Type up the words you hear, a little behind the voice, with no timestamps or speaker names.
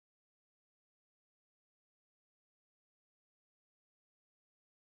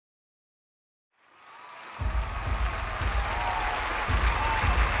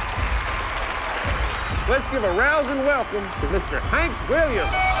let's give a rousing welcome to Mr. Hank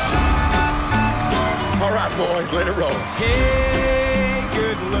Williams. All right, boys, let it roll. Hey,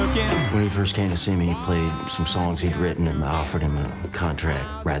 good looking. When he first came to see me, he played some songs he'd written, and I offered him a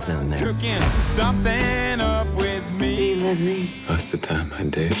contract right then and there. Cooking something up with me. Do you love me? Most of the time, I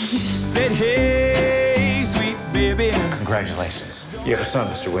do. Said, hey, sweet baby. Congratulations. You have a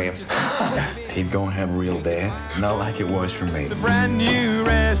son, Mr. Williams. He's gonna have a real dad, not like it was for me. It's a brand new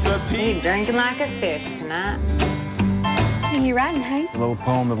recipe. You drinking like a fish tonight. What are you writing, Hank? A little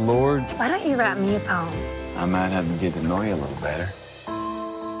poem of the Lord. Why don't you write me a poem? I might have to get to know you a little better.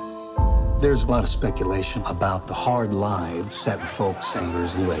 There's a lot of speculation about the hard lives that folk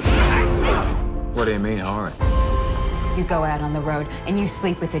singers live. What do you mean, hard? You go out on the road and you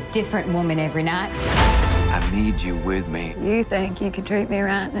sleep with a different woman every night. I need you with me. You think you can treat me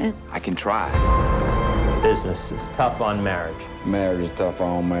right then? I can try. Business is tough on marriage. Marriage is tough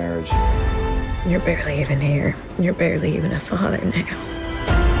on marriage. You're barely even here. You're barely even a father now.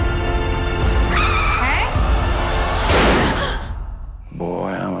 Boy,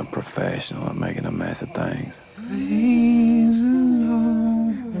 I'm a professional at making a mess of things.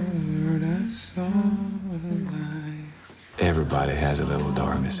 Everybody has a little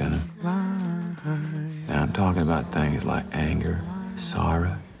darkness in them. Now, I'm talking about things like anger,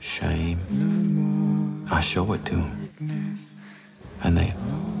 sorrow, shame. I show it to them. And they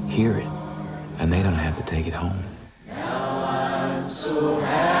hear it. And they don't have to take it home.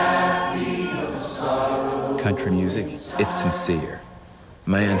 Country music, it's sincere.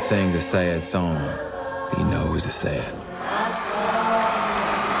 Man sings a sad song, he knows it's sad.